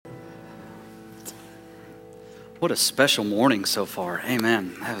What a special morning so far.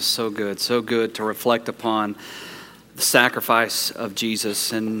 Amen. That was so good. So good to reflect upon the sacrifice of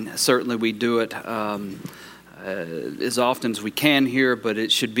Jesus. And certainly we do it as often as we can here, but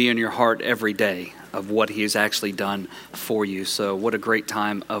it should be in your heart every day of what he has actually done for you. So what a great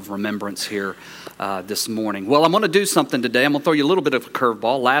time of remembrance here this morning. Well, I'm going to do something today. I'm going to throw you a little bit of a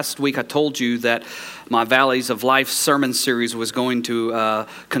curveball. Last week I told you that my Valleys of Life sermon series was going to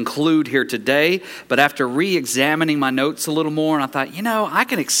conclude here today, but after re-examining my notes a little more, and I thought, I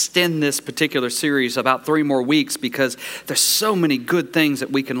can extend this particular series about 3 more weeks because there's so many good things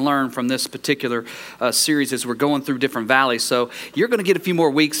that we can learn from this particular series as we're going through different valleys. So you're going to get a few more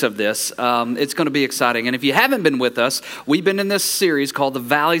weeks of this. It's going to be exciting. And if you haven't been with us, we've been in this series called The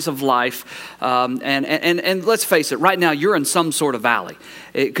Valleys of Life. And let's face it, right now you're in some sort of valley.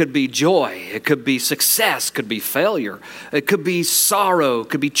 It could be joy, it could be success, it could be failure, it could be sorrow, it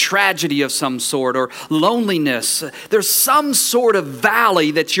could be tragedy of some sort, or loneliness. There's some sort of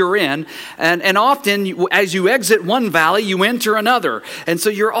valley that you're in, and often as you exit one valley, you enter another. And so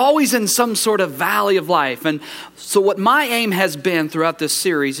you're always in some sort of valley of life. And so what my aim has been throughout this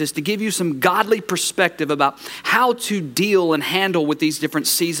series is to give you some godly perspective about how to deal and handle with these different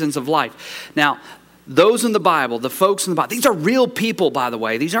seasons of life. Now, those in the Bible, the folks in the Bible, these are real people, by the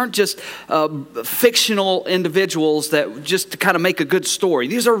way. These aren't just fictional individuals that just to kind of make a good story.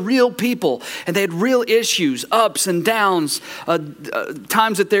 These are real people, and they had real issues, ups and downs,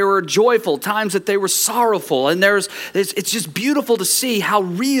 times that they were joyful, times that they were sorrowful. And it's just beautiful to see how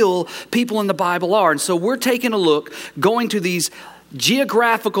real people in the Bible are. And so we're taking a look, going to these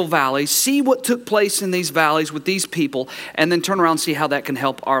geographical valleys, see what took place in these valleys with these people, and then turn around and see how that can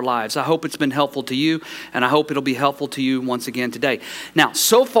help our lives. I hope it's been helpful to you, and I hope it'll be helpful to you once again today. Now,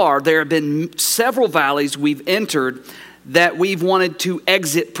 so far, there have been several valleys we've entered that we've wanted to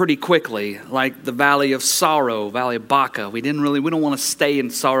exit pretty quickly, like the Valley of Sorrow, Valley of Baca. We don't want to stay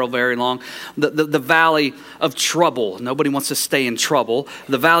in sorrow very long. The Valley of Trouble. Nobody wants to stay in trouble.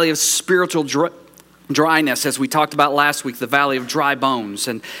 The Valley of Spiritual Dryness, as we talked about last week, the Valley of Dry Bones.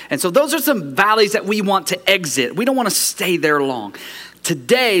 And so those are some valleys that we want to exit. We don't want to stay there long.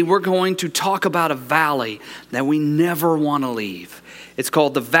 Today, we're going to talk about a valley that we never want to leave. It's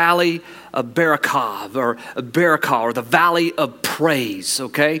called the Valley of Barakah, or the Valley of Praise,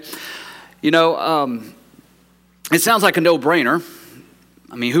 okay? It sounds like a no-brainer.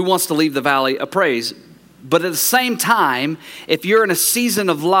 I mean, who wants to leave the Valley of Praise? But at the same time, if you're in a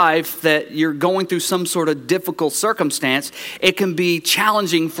season of life that you're going through some sort of difficult circumstance, it can be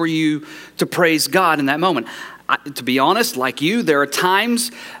challenging for you to praise God in that moment. To be honest, like you, there are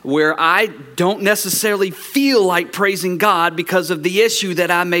times where I don't necessarily feel like praising God because of the issue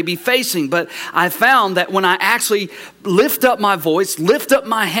that I may be facing. But I found that when I actually lift up my voice, lift up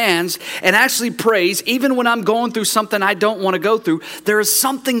my hands, and actually praise, even when I'm going through something I don't want to go through, there is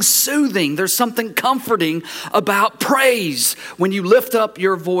something soothing, there's something comforting about praise when you lift up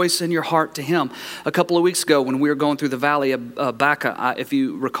your voice and your heart to Him. A couple of weeks ago when we were going through the Valley of Baca, if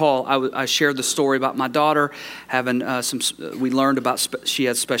you recall, I shared the story about my daughter having we learned about she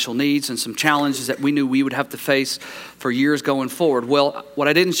had special needs and some challenges that we knew we would have to face for years going forward. Well, what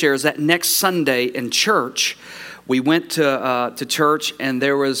I didn't share is that next Sunday in church, we went to church, and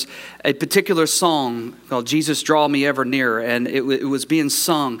there was a particular song called "Jesus Draw Me Ever Nearer," and it was being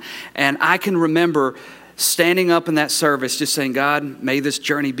sung. And I can remember standing up in that service just saying, "God, may this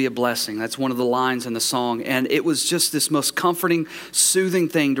journey be a blessing." That's one of the lines in the song. And it was just this most comforting, soothing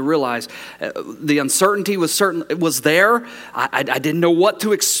thing to realize. The uncertainty was there. I didn't know what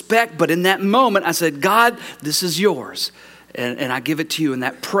to expect, but in that moment I said, "God, this is yours." And I give it to you. And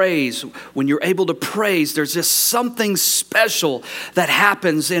that praise, when you're able to praise, there's just something special that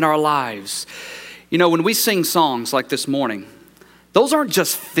happens in our lives. When we sing songs like this morning, those aren't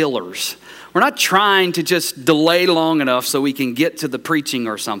just fillers. We're not trying to just delay long enough so we can get to the preaching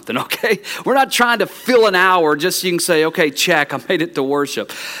or something, okay? We're not trying to fill an hour just so you can say, "Okay, check, I made it to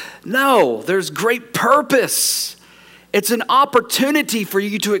worship." No, there's great purpose. It's an opportunity for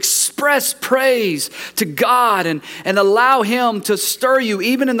you to express praise to God and allow Him to stir you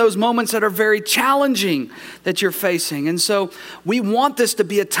even in those moments that are very challenging that you're facing. And so we want this to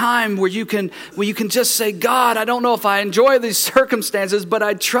be a time where you can just say, "God, I don't know if I enjoy these circumstances, but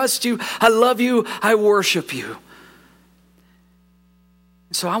I trust you, I love you, I worship you."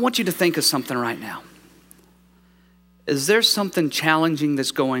 So I want you to think of something right now. Is there something challenging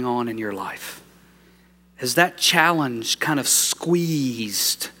that's going on in your life? Has that challenge kind of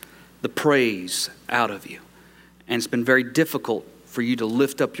squeezed the praise out of you? And it's been very difficult for you to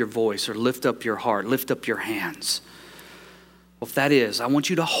lift up your voice or lift up your heart, lift up your hands. Well, if that is, I want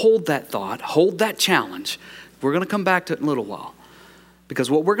you to hold that thought, hold that challenge. We're going to come back to it in a little while. Because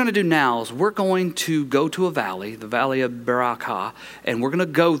what we're going to do now is we're going to go to a valley, the valley of Berakah, and we're going to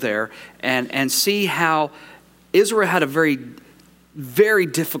go there and see how Israel had a very, very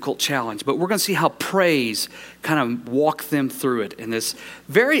difficult challenge. But we're going to see how praise kind of walked them through it in this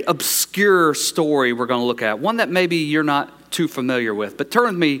very obscure story we're going to look at. One that maybe you're not too familiar with. But turn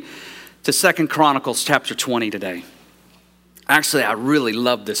with me to 2 Chronicles chapter 20 today. Actually, I really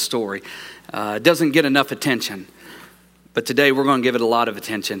love this story. It doesn't get enough attention. But today we're going to give it a lot of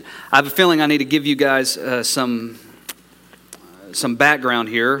attention. I have a feeling I need to give you guys some background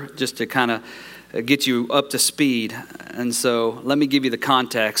here just to kind of get you up to speed. And so let me give you the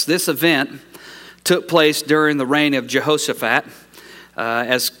context. This event took place during the reign of Jehoshaphat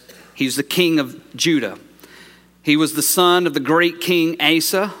as he's the king of Judah. He was the son of the great king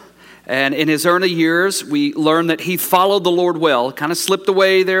Asa. And in his early years, we learn that he followed the Lord well. Kind of slipped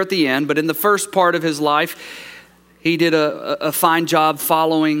away there at the end. But in the first part of his life, he did a fine job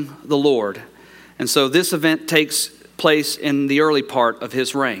following the Lord. And so this event takes place in the early part of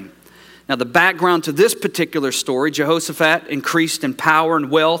his reign. Now, the background to this particular story, Jehoshaphat increased in power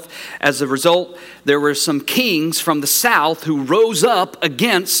and wealth. As a result, there were some kings from the south who rose up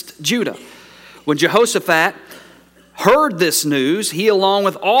against Judah. When Jehoshaphat heard this news, he, along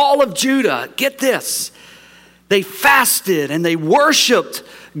with all of Judah, get this, they fasted and they worshiped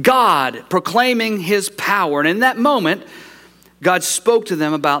God, proclaiming his power. And in that moment, God spoke to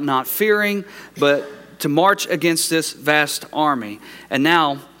them about not fearing, but to march against this vast army. And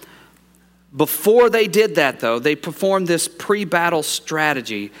now, before they did that, though, they performed this pre-battle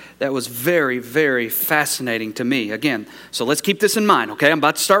strategy that was very, very fascinating to me. Again, so let's keep this in mind, okay? I'm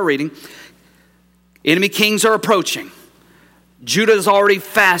about to start reading. Enemy kings are approaching. Judah has already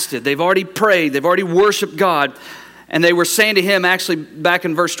fasted. They've already prayed. They've already worshiped God. And they were saying to him, actually back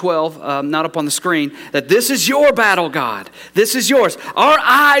in verse 12, not up on the screen, that this is your battle, God. This is yours. Our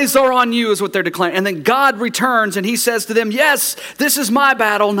eyes are on you is what they're declaring. And then God returns and he says to them, yes, this is my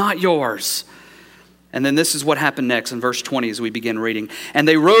battle, not yours. And then this is what happened next in verse 20 as we begin reading. And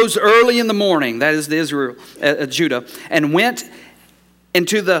they rose early in the morning, that is the Judah, and went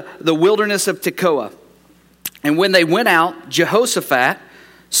into the wilderness of Tekoa. And when they went out, Jehoshaphat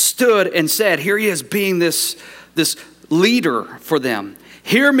stood and said, here he is being this leader for them.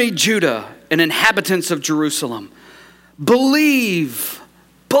 Hear me, Judah and inhabitants of Jerusalem. Believe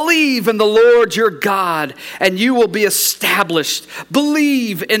in the Lord your God, and you will be established.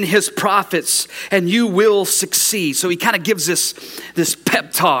 Believe in his prophets, and you will succeed. So he kind of gives this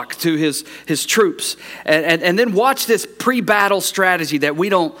pep talk to his troops. And then watch this pre-battle strategy that we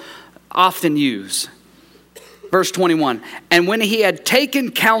don't often use. Verse 21, and when he had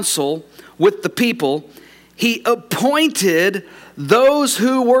taken counsel with the people, he appointed those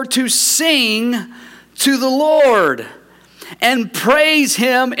who were to sing to the Lord and praise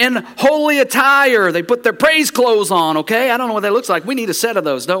him in holy attire. They put their praise clothes on, okay? I don't know what that looks like. We need a set of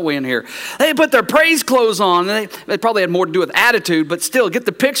those, don't we, in here? They put their praise clothes on. And they probably had more to do with attitude, but still, get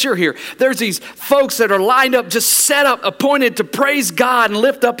the picture here. There's these folks that are lined up, just set up, appointed to praise God and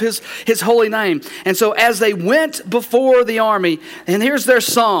lift up his holy name. And so as they went before the army, and here's their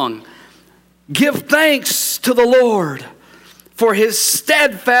song, give thanks to the Lord, for his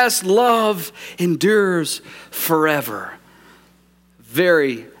steadfast love endures forever.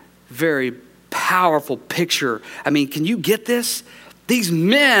 Very, very powerful picture. I mean, can you get this? These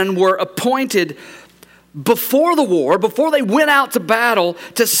men were appointed before the war, before they went out to battle,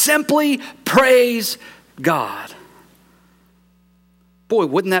 to simply praise God. Boy,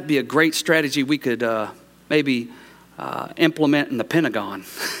 wouldn't that be a great strategy we could maybe implement in the Pentagon?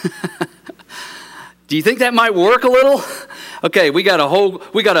 Do you think that might work a little? Okay, we got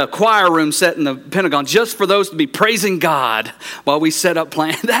a choir room set in the Pentagon just for those to be praising God while we set up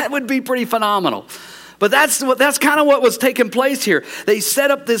plans. That would be pretty phenomenal. But that's kind of what was taking place here. They set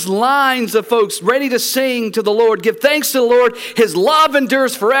up these lines of folks ready to sing to the Lord, give thanks to the Lord. His love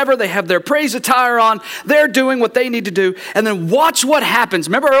endures forever. They have their praise attire on. They're doing what they need to do. And then watch what happens.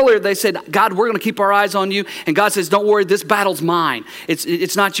 Remember earlier they said, God, we're going to keep our eyes on you. And God says, don't worry, this battle's mine.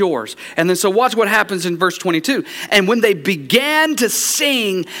 It's not yours. And then so watch what happens in verse 22. And when they began to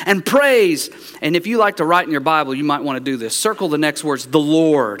sing and praise, and if you like to write in your Bible, you might want to do this. Circle the next words, the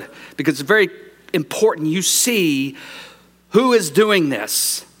Lord, because it's very important you see who is doing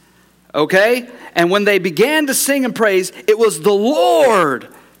this. Okay? And when they began to sing and praise, it was the Lord.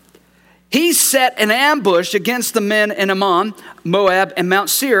 He set an ambush against the men in Ammon, Moab, and Mount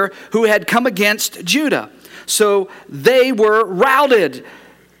Seir who had come against Judah. So they were routed.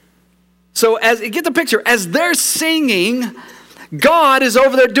 So get the picture, as they're singing, God is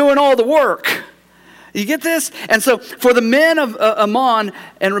over there doing all the work. You get this? And so, for the men of Ammon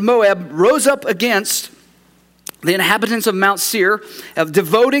and Moab rose up against the inhabitants of Mount Seir, of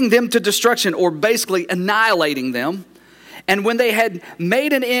devoting them to destruction, or basically annihilating them. And when they had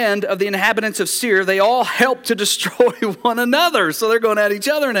made an end of the inhabitants of Seir, they all helped to destroy one another. So they're going at each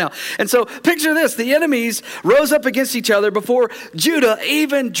other now. And so picture this. The enemies rose up against each other before Judah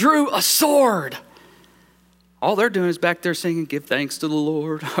even drew a sword. All they're doing is back there singing, give thanks to the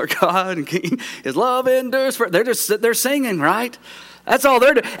Lord, our God and King. His love endures forever. They're singing, right? That's all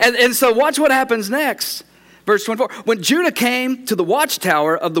they're doing. And so watch what happens next. Verse 24, when Judah came to the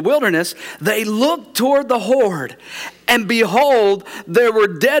watchtower of the wilderness, they looked toward the horde, and behold, there were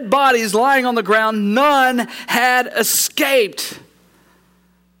dead bodies lying on the ground. None had escaped.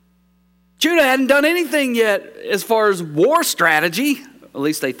 Judah hadn't done anything yet as far as war strategy, at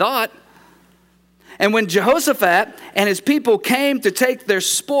least they thought. And when Jehoshaphat and his people came to take their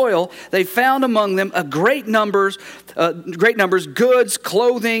spoil, they found among them great numbers, goods,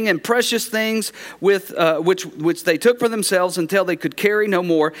 clothing, and precious things, with which they took for themselves until they could carry no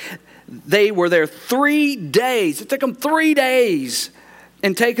more. They were there 3 days. It took them 3 days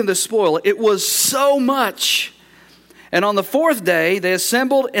in taking the spoil. It was so much. And on the 4th day, they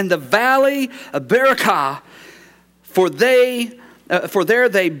assembled in the valley of Berakah, for there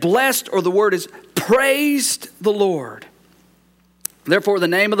they blessed, or the word is praised, the Lord. Therefore, the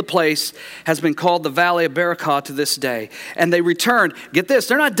name of the place has been called the Valley of Berakah to this day. And they returned. Get this,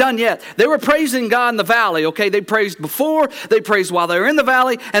 they're not done yet. They were praising God in the valley, okay? They praised before, they praised while they were in the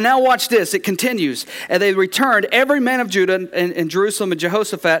valley, and now watch this, it continues. And they returned, every man of Judah and Jerusalem and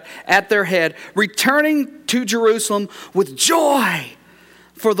Jehoshaphat at their head, returning to Jerusalem with joy.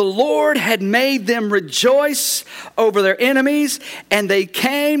 For the Lord had made them rejoice over their enemies, and they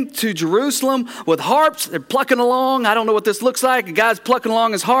came to Jerusalem with harps. They're plucking along. I don't know what this looks like. A guy's plucking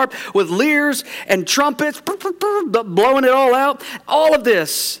along his harp with lyres and trumpets, blowing it all out. All of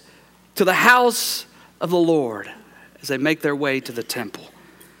this to the house of the Lord as they make their way to the temple.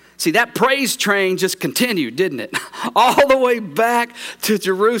 See, that praise train just continued, didn't it? All the way back to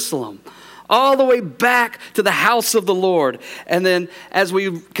Jerusalem. All the way back to the house of the Lord. And then as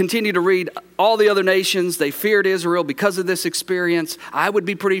we continue to read, all the other nations, they feared Israel because of this experience. I would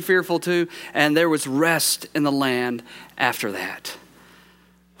be pretty fearful too. And there was rest in the land after that.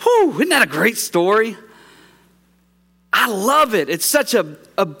 Whew, isn't that a great story? I love it. It's such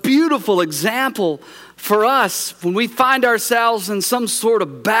a beautiful example for us when we find ourselves in some sort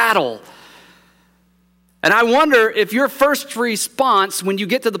of battle. And I wonder if your first response, when you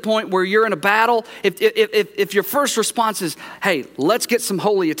get to the point where you're in a battle, if your first response is, hey, let's get some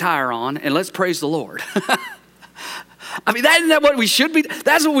holy attire on and let's praise the Lord. I mean, isn't that what we should be?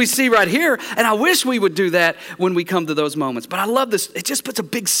 That's what we see right here. And I wish we would do that when we come to those moments. But I love this. It just puts a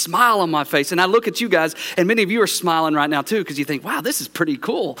big smile on my face. And I look at you guys, and many of you are smiling right now too, because you think, wow, this is pretty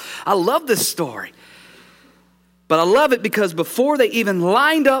cool. I love this story. But I love it because before they even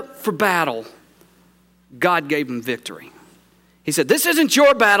lined up for battle, God gave them victory. He said, this isn't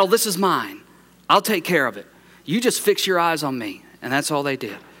your battle, this is mine. I'll take care of it. You just fix your eyes on me. And that's all they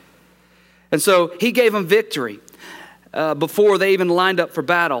did. And so he gave them victory before they even lined up for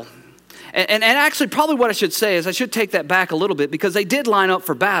battle. And actually, probably what I should say is I should take that back a little bit, because they did line up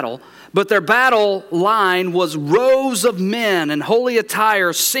for battle, but their battle line was rows of men in holy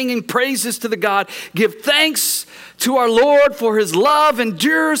attire singing praises to the God. Give thanks to our Lord, for his love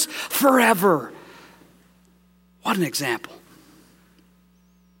endures forever. What an example.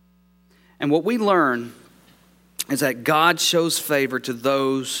 And what we learn is that God shows favor to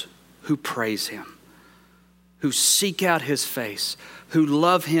those who praise him, who seek out his face, who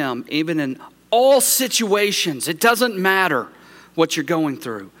love him even in all situations. It doesn't matter what you're going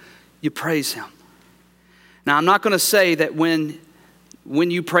through. You praise him. Now, I'm not going to say that when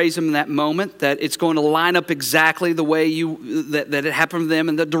you praise him in that moment, that it's going to line up exactly the way that it happened to them,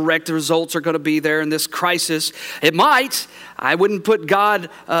 and the direct results are going to be there in this crisis. It might. I wouldn't put God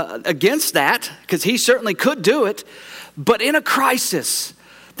against that, because he certainly could do it. But in a crisis,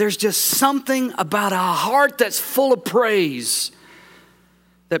 there's just something about a heart that's full of praise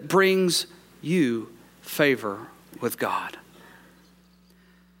that brings you favor with God.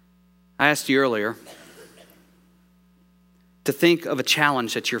 I asked you earlier to think of a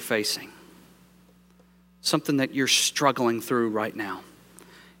challenge that you're facing, something that you're struggling through right now.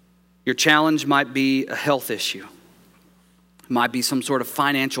 Your challenge might be a health issue. It might be some sort of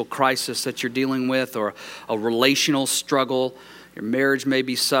financial crisis that you're dealing with, or a relational struggle Your marriage may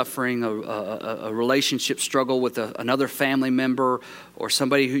be suffering, a relationship struggle with another family member or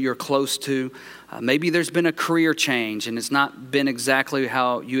somebody who you're close to. Maybe there's been a career change and it's not been exactly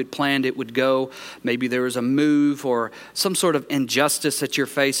how you had planned it would go. Maybe there was a move or some sort of injustice that you're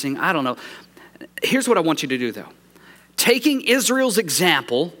facing. I don't know. Here's what I want you to do, though. Taking Israel's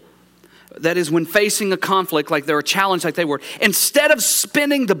example, that is when facing a conflict like they're a challenge like they were, instead of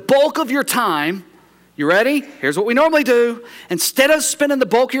spending the bulk of your time, you ready? Here's what we normally do. Instead of spending the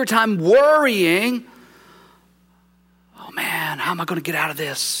bulk of your time worrying, oh man, how am I going to get out of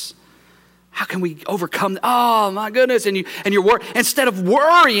this? How can we overcome? Oh my goodness. And you're instead of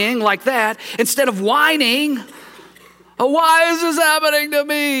worrying like that, instead of whining, oh, why is this happening to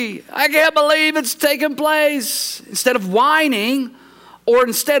me? I can't believe it's taking place. Instead of whining, or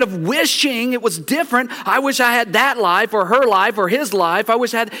instead of wishing it was different, I wish I had that life or her life or his life. I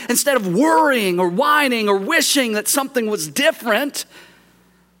wish I had, instead of worrying or whining or wishing that something was different.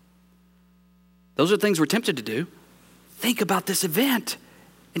 Those are things we're tempted to do. Think about this event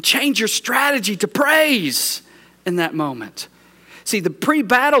and change your strategy to praise in that moment. See, the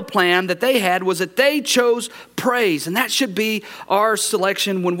pre-battle plan that they had was that they chose praise. And that should be our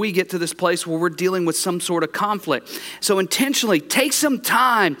selection when we get to this place where we're dealing with some sort of conflict. So intentionally take some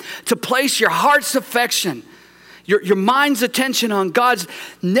time to place your heart's affection, your mind's attention on God's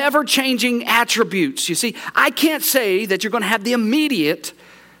never-changing attributes. You see, I can't say that you're going to have the immediate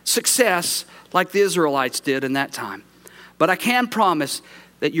success like the Israelites did in that time. But I can promise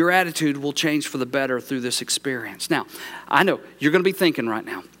that your attitude will change for the better through this experience. Now, I know you're going to be thinking right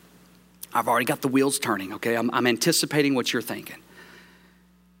now, I've already got the wheels turning, okay? I'm anticipating what you're thinking.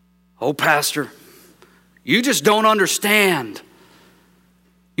 Oh, Pastor, you just don't understand.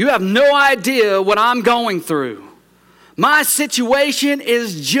 You have no idea what I'm going through. My situation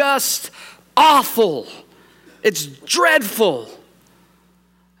is just awful. It's dreadful.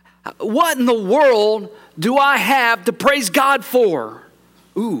 What in the world do I have to praise God for?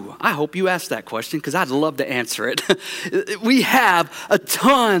 Ooh, I hope you asked that question because I'd love to answer it. We have a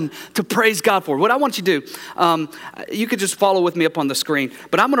ton to praise God for. What I want you to do, you could just follow with me up on the screen,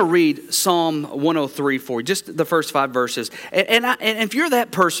 but I'm going to read Psalm 103 for you, just the first 5 verses. And if you're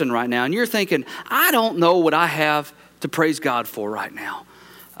that person right now and you're thinking, I don't know what I have to praise God for right now.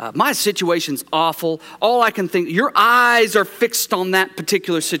 My situation's awful. All I can think, your eyes are fixed on that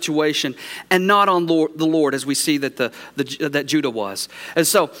particular situation and not on the Lord, as we see that that Judah was. And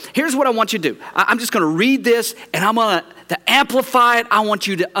so here's what I want you to do. I'm just going to read this and I'm going to amplify it. I want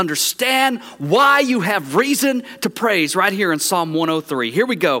you to understand why you have reason to praise right here in Psalm 103. Here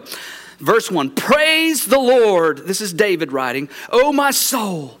we go. Verse 1, praise the Lord. This is David writing. Oh, my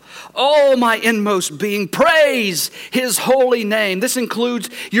soul. All my inmost being, praise his holy name. This includes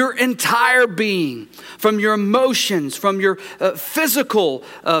your entire being, from your emotions, from your physical,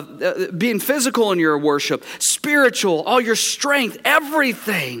 being physical in your worship, spiritual, all your strength,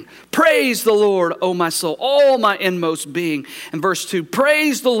 everything. Praise the Lord, O my soul, all my inmost being. And verse 2,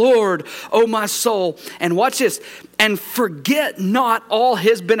 praise the Lord, O my soul. And watch this. And forget not all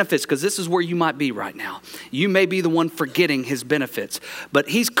his benefits, because this is where you might be right now. You may be the one forgetting his benefits, but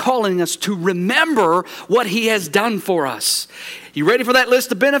he's calling us to remember what he has done for us. You ready for that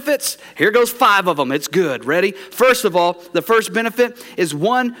list of benefits? Here goes 5 of them. It's good. Ready? First of all, the first benefit is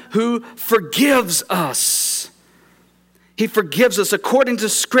one who forgives us. He forgives us. According to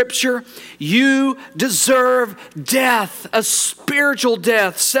Scripture, you deserve death, a spiritual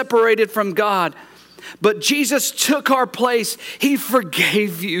death, separated from God. But Jesus took our place. He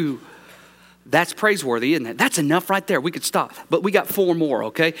forgave you. That's praiseworthy, isn't it? That's enough right there. We could stop. But we got 4 more,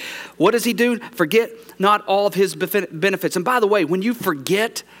 okay? What does he do? Forget not all of his benefits. And by the way, when you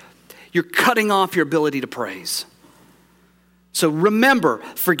forget, you're cutting off your ability to praise. So remember,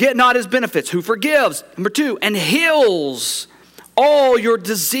 forget not his benefits. Who forgives? Number 2, and heals all your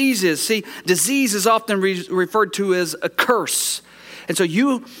diseases. See, disease is often referred to as a curse. And so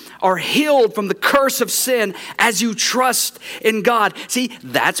you are healed from the curse of sin as you trust in God. See,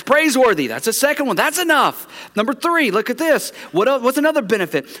 that's praiseworthy. That's the second one. That's enough. Number 3, look at this. What's another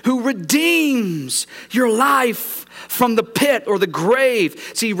benefit? Who redeems your life from the pit or the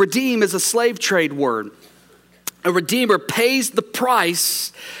grave. See, redeem is a slave trade word. A redeemer pays the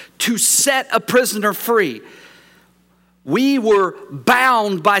price to set a prisoner free. We were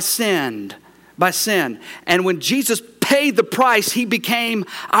bound by sin. And when Jesus paid the price, he became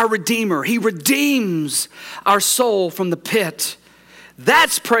our redeemer. He redeems our soul from the pit.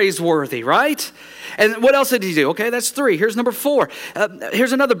 That's praiseworthy, right? And what else did he do? Okay, that's 3. Here's number 4.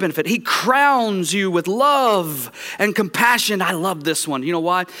 Here's another benefit. He crowns you with love and compassion. I love this one. You know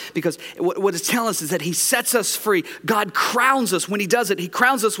why? Because what it's telling us is that he sets us free. God crowns us. When he does it, he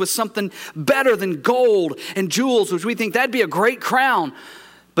crowns us with something better than gold and jewels, which we think that'd be a great crown.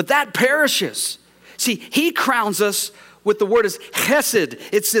 But that perishes. See, he crowns us with the word is chesed.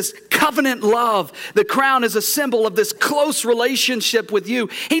 It's this covenant love. The crown is a symbol of this close relationship with you.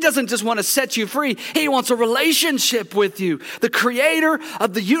 He doesn't just want to set you free. He wants a relationship with you. The creator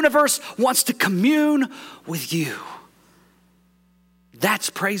of the universe wants to commune with you. That's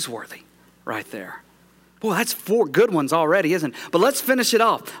praiseworthy right there. Boy, that's 4 good ones already, isn't it? But let's finish it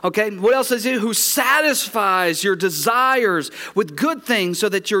off, okay? What else is it? Who satisfies your desires with good things so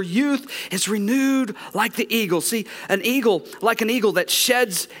that your youth is renewed like the eagle. See, an eagle, like an eagle that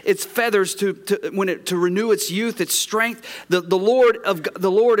sheds its feathers to renew its youth, its strength.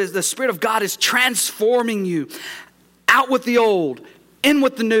 The Spirit of God is transforming you out with the old, in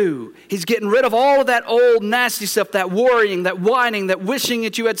with the new. He's getting rid of all of that old nasty stuff, that worrying, that whining, that wishing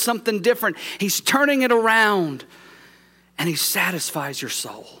that you had something different. He's turning it around and he satisfies your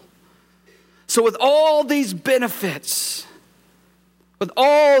soul. So with all these benefits, with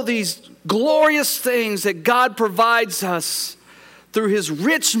all these glorious things that God provides us through his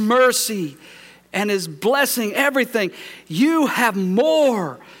rich mercy and his blessing, everything, you have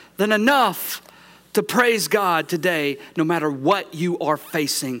more than enough to praise God today, no matter what you are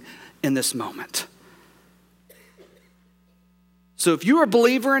facing in this moment. So if you're a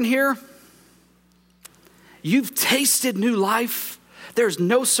believer in here, you've tasted new life, there's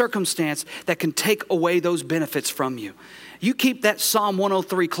no circumstance that can take away those benefits from you. You keep that Psalm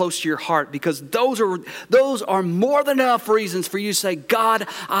 103 close to your heart, because those are more than enough reasons for you to say, God,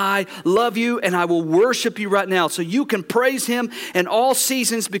 I love you and I will worship you right now. So you can praise him in all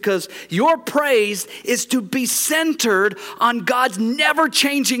seasons, because your praise is to be centered on God's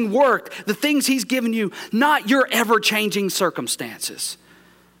never-changing work, the things he's given you, not your ever-changing circumstances.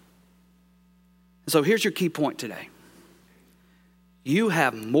 So here's your key point today. You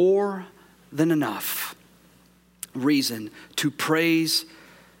have more than enough reason to praise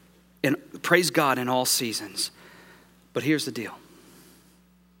God in all seasons. But here's the deal.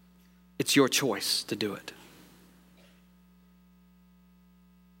 It's your choice to do it.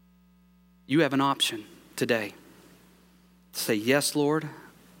 You have an option today to say, yes, Lord,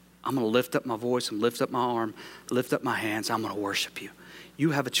 I'm going to lift up my voice and lift up my arm, lift up my hands. I'm going to worship you.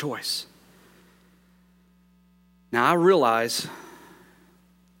 You have a choice. Now, I realize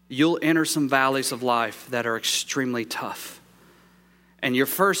you'll enter some valleys of life that are extremely tough. And your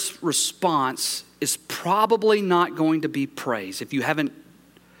first response is probably not going to be praise if you haven't,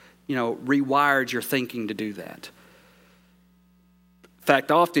 rewired your thinking to do that. In fact,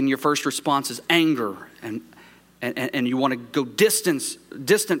 often your first response is anger and you want to go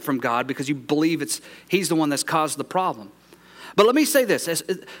distant from God because you believe he's the one that's caused the problem. But let me say this,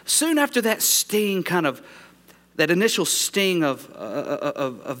 soon after that sting that initial sting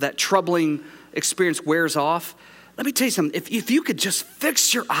of that troubling experience wears off, let me tell you something. If you could just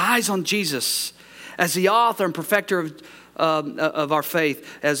fix your eyes on Jesus as the author and perfecter of our faith,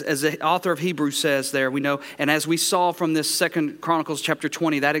 as the author of Hebrews says there, we know, and as we saw from this 2 Chronicles chapter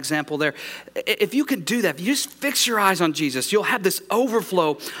 20, that example there, if you can do that, if you just fix your eyes on Jesus, you'll have this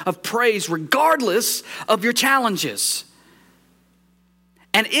overflow of praise regardless of your challenges.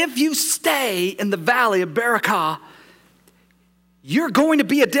 And if you stay in the valley of Barakah, you're going to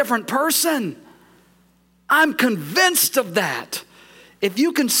be a different person. I'm convinced of that. If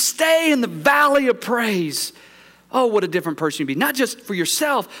you can stay in the valley of praise, oh, what a different person you'd be. Not just for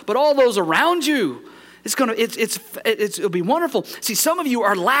yourself, but all those around you. It'll be wonderful. See, some of you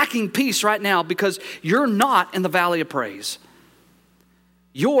are lacking peace right now because you're not in the valley of praise.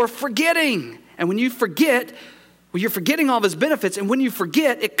 You're forgetting. And when you forget, you're forgetting all of his benefits, and when you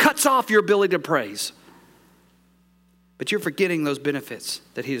forget, it cuts off your ability to praise. But you're forgetting those benefits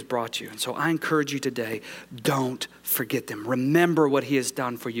that he has brought you. And so I encourage you today, don't forget them. Remember what he has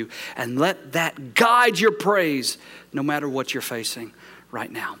done for you, and let that guide your praise no matter what you're facing right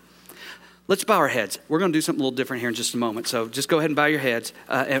now. Let's bow our heads. We're going to do something a little different here in just a moment. So just go ahead and bow your heads,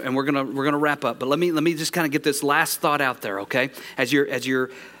 and we're going to wrap up. But let me just kind of get this last thought out there, okay? As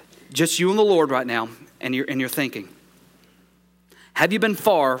you're just you and the Lord right now, and you're thinking, have you been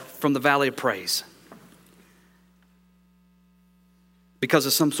far from the valley of praise because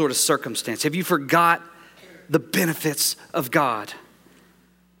of some sort of circumstance? Have you forgot the benefits of God?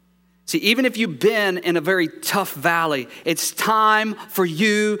 See, even if you've been in a very tough valley, it's time for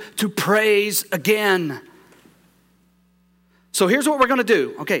you to praise again. So here's what we're going to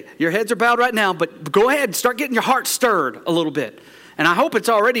do. Okay, your heads are bowed right now, but go ahead and start getting your heart stirred a little bit. And I hope it's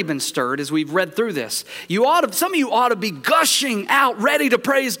already been stirred as we've read through this. Some of you ought to be gushing out, ready to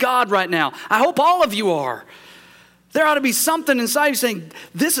praise God right now. I hope all of you are. There ought to be something inside you saying,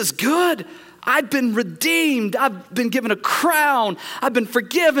 this is good. I've been redeemed. I've been given a crown. I've been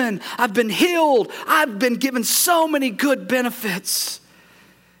forgiven. I've been healed. I've been given so many good benefits.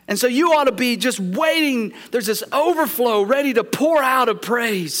 And so you ought to be just waiting. There's this overflow ready to pour out of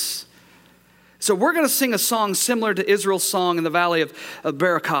praise. So we're going to sing a song similar to Israel's song in the valley of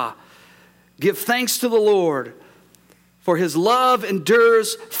Berakah. Give thanks to the Lord, for his love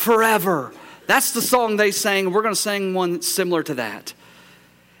endures forever. That's the song they sang. We're going to sing one similar to that.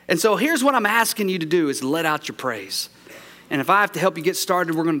 And so here's what I'm asking you to do is let out your praise. And if I have to help you get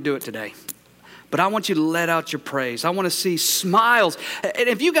started, we're going to do it today. But I want you to let out your praise. I want to see smiles. And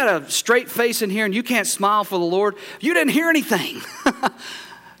if you got a straight face in here and you can't smile for the Lord, you didn't hear anything.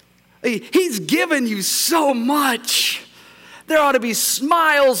 He's given you so much. There ought to be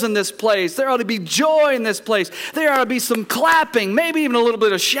smiles in this place. There ought to be joy in this place. There ought to be some clapping, maybe even a little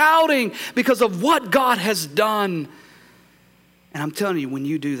bit of shouting because of what God has done. And I'm telling you, when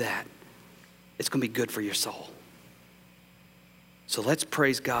you do that, it's going to be good for your soul. So let's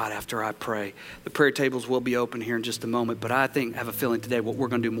praise God after I pray. The prayer tables will be open here in just a moment, but I have a feeling today what we're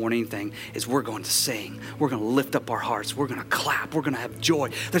going to do more than anything is we're going to sing. We're going to lift up our hearts. We're going to clap. We're going to have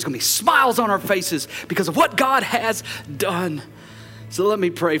joy. There's going to be smiles on our faces because of what God has done. So let me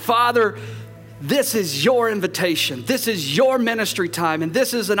pray. Father, this is your invitation. This is your ministry time, and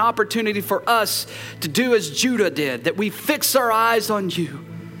this is an opportunity for us to do as Judah did, that we fix our eyes on you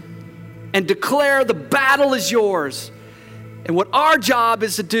and declare the battle is yours. And what our job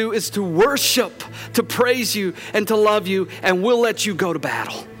is to do is to worship, to praise you, and to love you, and we'll let you go to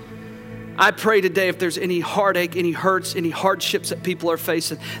battle. I pray today if there's any heartache, any hurts, any hardships that people are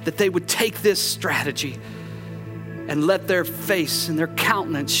facing, that they would take this strategy and let their face and their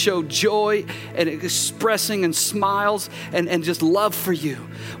countenance show joy and expressing and smiles and just love for you.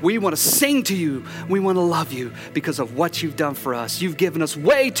 We want to sing to you. We want to love you because of what you've done for us. You've given us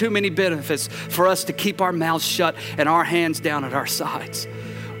way too many benefits for us to keep our mouths shut and our hands down at our sides.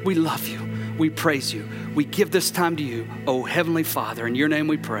 We love you. We praise you. We give this time to you, oh Heavenly Father. In your name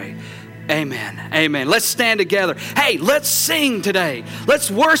we pray. Amen. Amen. Let's stand together. Hey, let's sing today.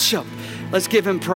 Let's worship. Let's give him praise.